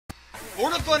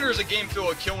Lord of Thunder is a game filled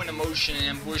with killing emotion,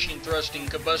 ambushing, thrusting,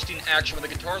 combusting action with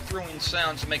a guitar-throwing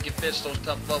sounds to make you face those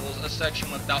tough levels, a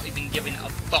section without even giving a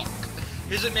fuck.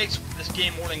 Here's what makes this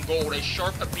game more than gold, a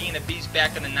sharp of being a beast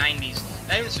back in the 90s.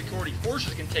 Not even security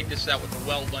forces can take this out with a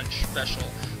well-lunch special.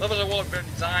 Levels are well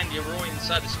designed, you're rolling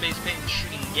inside the space-painted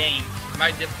shooting game.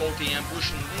 My difficulty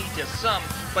ambushing lead to some,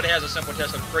 but it has a simple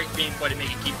test of great gameplay to make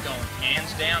it keep going.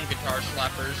 Hands down, guitar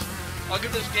slappers. I'll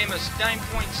give this game a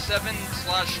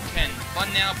 9.7/10.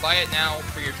 Fun now, buy it now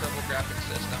for your Turbographix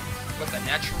system. With a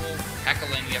natural,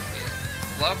 heckling you feel.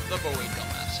 Love the Bowie Dump.